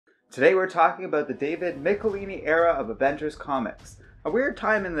Today we're talking about the David Michelinie era of Avengers comics, a weird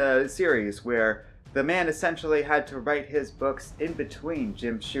time in the series where the man essentially had to write his books in between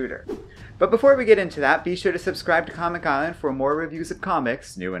Jim Shooter. But before we get into that, be sure to subscribe to Comic Island for more reviews of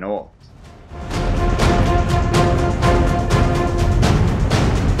comics, new and old.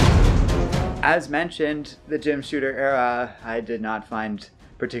 As mentioned, the Jim Shooter era I did not find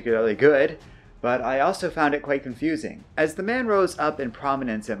particularly good, but I also found it quite confusing. As the man rose up in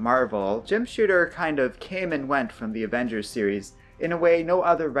prominence at Marvel, Jim Shooter kind of came and went from the Avengers series in a way no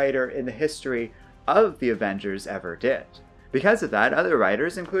other writer in the history of the Avengers ever did. Because of that, other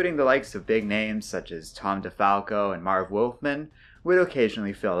writers, including the likes of big names such as Tom DeFalco and Marv Wolfman, would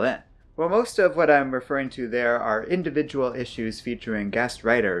occasionally fill in. Well, most of what I'm referring to there are individual issues featuring guest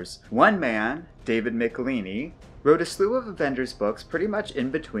writers. One man, David Michelinie, wrote a slew of Avengers books pretty much in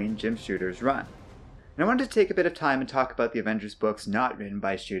between Jim Shooter's run. And I wanted to take a bit of time and talk about the Avengers books not written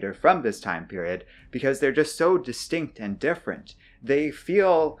by Shooter from this time period, because they're just so distinct and different. They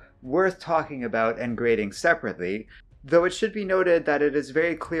feel worth talking about and grading separately, though it should be noted that it is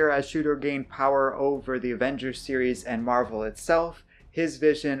very clear as Shooter gained power over the Avengers series and Marvel itself, his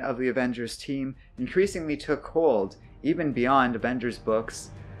vision of the Avengers team increasingly took hold, even beyond Avengers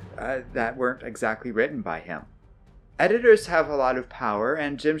books that weren't exactly written by him. Editors have a lot of power,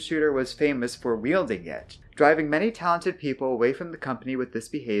 and Jim Shooter was famous for wielding it, driving many talented people away from the company with this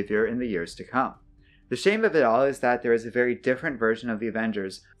behavior in the years to come. The shame of it all is that there is a very different version of the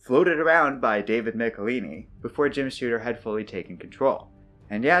Avengers floated around by David Michelinie before Jim Shooter had fully taken control.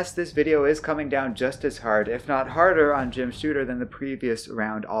 And yes, this video is coming down just as hard, if not harder, on Jim Shooter than the previous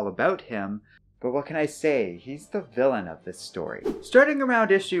round all about him, but what can I say? He's the villain of this story. Starting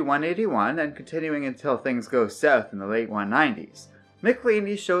around issue 181 and continuing until things go south in the late 190s,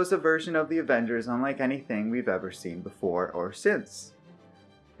 Michelinie shows a version of the Avengers unlike anything we've ever seen before or since.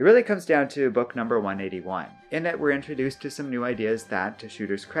 It really comes down to book number 181. In it, we're introduced to some new ideas that, to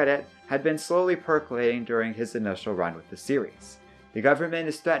Shooter's credit, had been slowly percolating during his initial run with the series. The government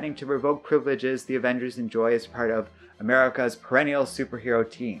is threatening to revoke privileges the Avengers enjoy as part of America's perennial superhero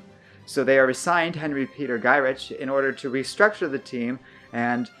team. So they are assigned Henry Peter Gyrich in order to restructure the team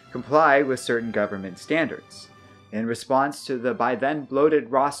and comply with certain government standards. In response to the by then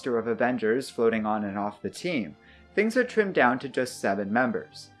bloated roster of Avengers floating on and off the team, things are trimmed down to just 7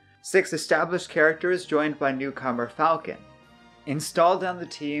 members. 6 established characters joined by newcomer Falcon. Installed on the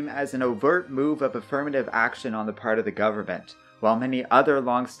team as an overt move of affirmative action on the part of the government, while many other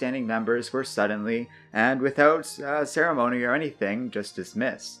long-standing members were suddenly, and without ceremony or anything, just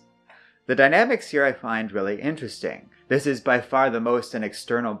dismissed. The dynamics here I find really interesting. This is by far the most an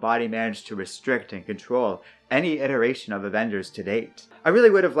external body managed to restrict and control any iteration of Avengers to date. I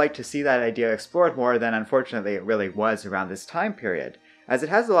really would have liked to see that idea explored more than unfortunately it really was around this time period, as it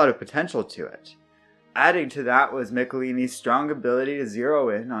has a lot of potential to it. Adding to that was Michelinie's strong ability to zero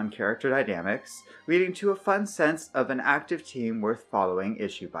in on character dynamics, leading to a fun sense of an active team worth following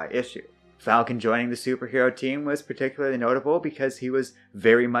issue by issue. Falcon joining the superhero team was particularly notable because he was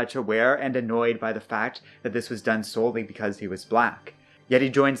very much aware and annoyed by the fact that this was done solely because he was black. Yet he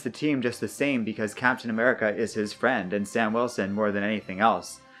joins the team just the same because Captain America is his friend, and Sam Wilson, more than anything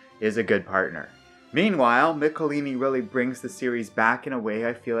else, is a good partner. Meanwhile, Michelinie really brings the series back in a way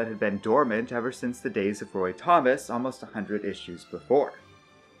I feel it had been dormant ever since the days of Roy Thomas almost 100 issues before.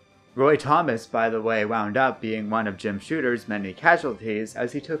 Roy Thomas, by the way, wound up being one of Jim Shooter's many casualties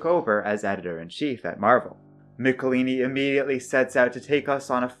as he took over as editor-in-chief at Marvel. Michelinie immediately sets out to take us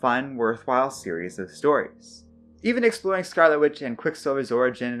on a fun, worthwhile series of stories, even exploring Scarlet Witch and Quicksilver's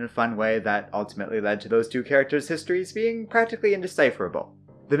origin in a fun way that ultimately led to those two characters' histories being practically indecipherable.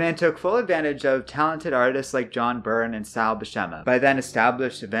 The man took full advantage of talented artists like John Byrne and Sal Buscema, by then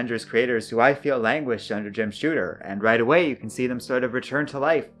established Avengers creators who I feel languished under Jim Shooter, and right away you can see them sort of return to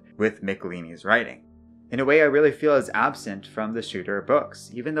life with Michelinie's writing. In a way I really feel is absent from the Shooter books,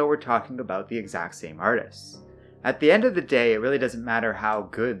 even though we're talking about the exact same artists. At the end of the day, it really doesn't matter how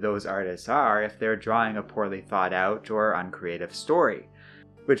good those artists are if they're drawing a poorly thought out or uncreative story,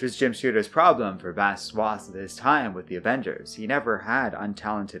 which was Jim Shooter's problem for vast swaths of his time with the Avengers. He never had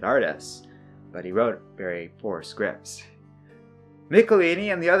untalented artists, but he wrote very poor scripts.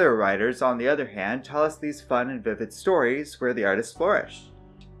 Michelinie and the other writers, on the other hand, tell us these fun and vivid stories where the artists flourish,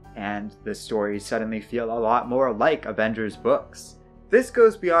 and the stories suddenly feel a lot more like Avengers books. This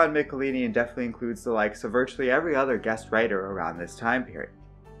goes beyond Michelinie and definitely includes the likes of virtually every other guest writer around this time period.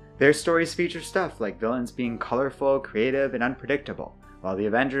 Their stories feature stuff like villains being colorful, creative, and unpredictable, while the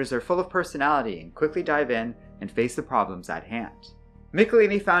Avengers are full of personality and quickly dive in and face the problems at hand.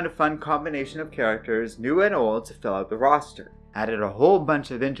 Michelinie found a fun combination of characters, new and old, to fill out the roster. added a whole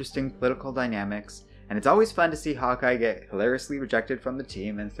bunch of interesting political dynamics, and it's always fun to see Hawkeye get hilariously rejected from the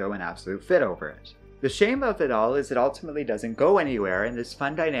team and throw an absolute fit over it. The shame of it all is it ultimately doesn't go anywhere, and this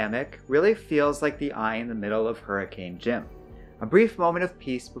fun dynamic really feels like the eye in the middle of Hurricane Jim. A brief moment of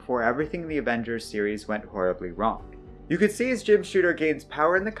peace before everything in the Avengers series went horribly wrong. You could see as Jim Shooter gains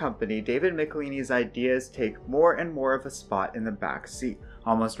power in the company, David Michelinie's ideas take more and more of a spot in the back seat.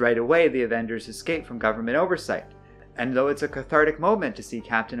 Almost right away, the Avengers escape from government oversight. And though it's a cathartic moment to see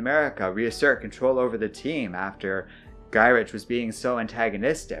Captain America reassert control over the team after Gyrich was being so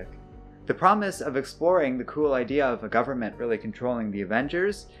antagonistic, the promise of exploring the cool idea of a government really controlling the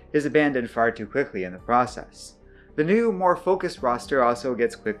Avengers is abandoned far too quickly in the process. The new, more focused roster also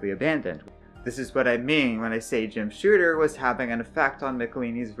gets quickly abandoned. This is what I mean when I say Jim Shooter was having an effect on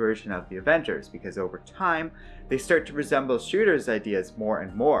Michelinie's version of the Avengers, because over time, they start to resemble Shooter's ideas more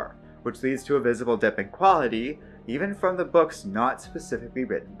and more, which leads to a visible dip in quality, even from the books not specifically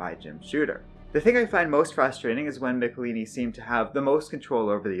written by Jim Shooter. The thing I find most frustrating is when Michelinie seemed to have the most control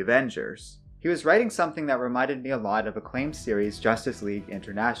over the Avengers. He was writing something that reminded me a lot of acclaimed series Justice League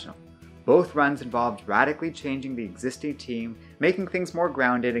International. Both runs involved radically changing the existing team, making things more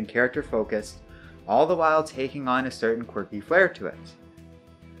grounded and character-focused, all the while taking on a certain quirky flair to it.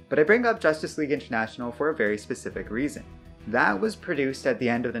 But I bring up Justice League International for a very specific reason. That was produced at the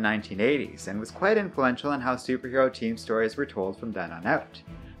end of the 1980s and was quite influential in how superhero team stories were told from then on out.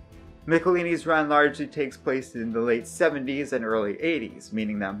 Michelinie's run largely takes place in the late 70s and early 80s,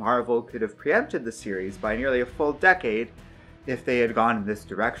 meaning that Marvel could have preempted the series by nearly a full decade if they had gone in this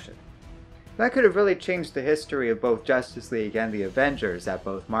direction. That could have really changed the history of both Justice League and the Avengers at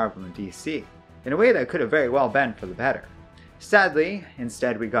both Marvel and DC, in a way that could have very well been for the better. Sadly,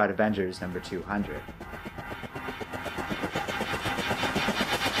 instead we got Avengers number 200.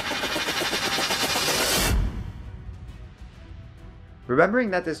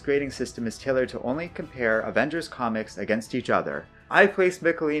 Remembering that this grading system is tailored to only compare Avengers comics against each other, I place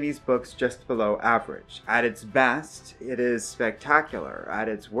Michelinie's books just below average. At its best, it is spectacular. At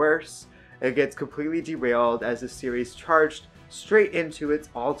its worst, it gets completely derailed as the series charged straight into its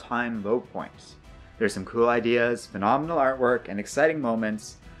all-time low points. There's some cool ideas, phenomenal artwork, and exciting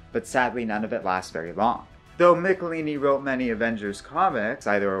moments, but sadly none of it lasts very long. Though Michelinie wrote many Avengers comics,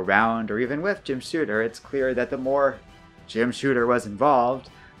 either around or even with Jim Shooter, it's clear that the more Jim Shooter was involved,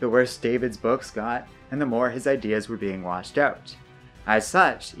 the worse David's books got, and the more his ideas were being washed out. As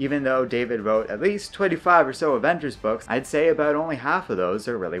such, even though David wrote at least 25 or so Avengers books, I'd say about only half of those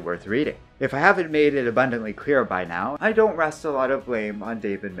are really worth reading. If I haven't made it abundantly clear by now, I don't rest a lot of blame on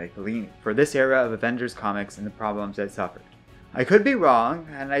David Michelinie for this era of Avengers comics and the problems it suffered. I could be wrong,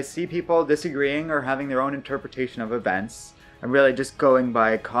 and I see people disagreeing or having their own interpretation of events. I'm really just going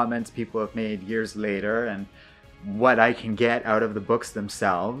by comments people have made years later and what I can get out of the books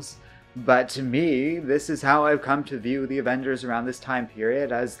themselves. But to me, this is how I've come to view the Avengers around this time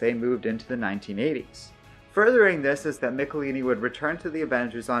period as they moved into the 1980s. Furthering this is that Michelinie would return to the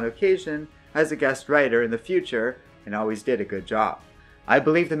Avengers on occasion as a guest writer in the future, and always did a good job. I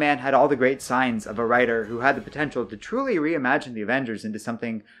believe the man had all the great signs of a writer who had the potential to truly reimagine the Avengers into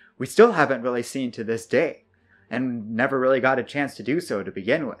something we still haven't really seen to this day, and never really got a chance to do so to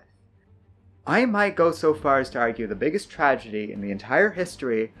begin with. I might go so far as to argue the biggest tragedy in the entire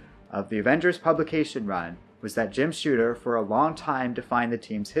history of the Avengers publication run was that Jim Shooter for a long time defined the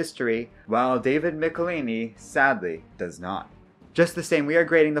team's history, while David Michelinie, sadly, does not. Just the same, we are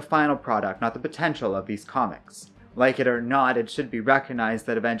grading the final product, not the potential of these comics. Like it or not, it should be recognized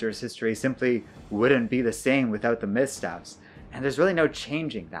that Avengers history simply wouldn't be the same without the missteps, and there's really no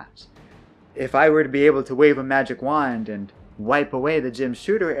changing that. If I were to be able to wave a magic wand and wipe away the Jim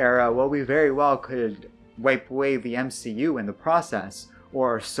Shooter era, well, we very well could wipe away the MCU in the process,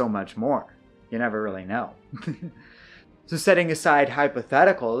 or so much more. You never really know. So setting aside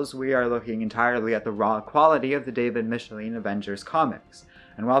hypotheticals, we are looking entirely at the raw quality of the David Michelinie Avengers comics.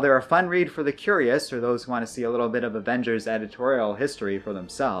 And while they're a fun read for the curious, or those who want to see a little bit of Avengers editorial history for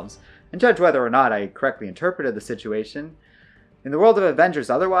themselves, and judge whether or not I correctly interpreted the situation, in the world of Avengers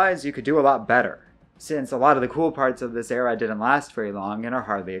otherwise, you could do a lot better, since a lot of the cool parts of this era didn't last very long and are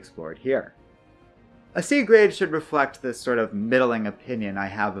hardly explored here. A C grade should reflect this sort of middling opinion I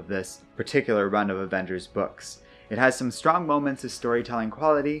have of this particular run of Avengers books. It has some strong moments of storytelling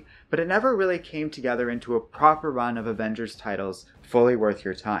quality, but it never really came together into a proper run of Avengers titles fully worth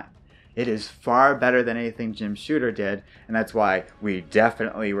your time. It is far better than anything Jim Shooter did, and that's why we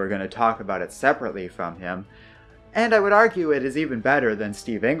definitely were going to talk about it separately from him. And I would argue it is even better than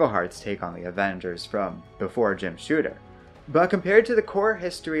Steve Englehart's take on the Avengers from before Jim Shooter. But compared to the core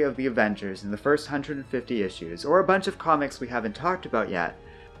history of the Avengers in the first 150 issues, or a bunch of comics we haven't talked about yet,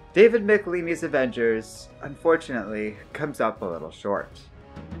 David Michelinie's Avengers, unfortunately, comes up a little short.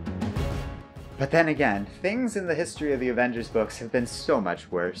 But then again, things in the history of the Avengers books have been so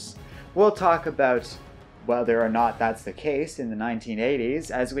much worse. We'll talk about whether or not that's the case in the 1980s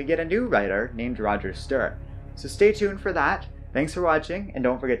as we get a new writer named Roger Stewart. So stay tuned for that. Thanks for watching, and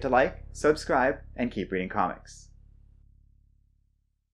don't forget to like, subscribe, and keep reading comics.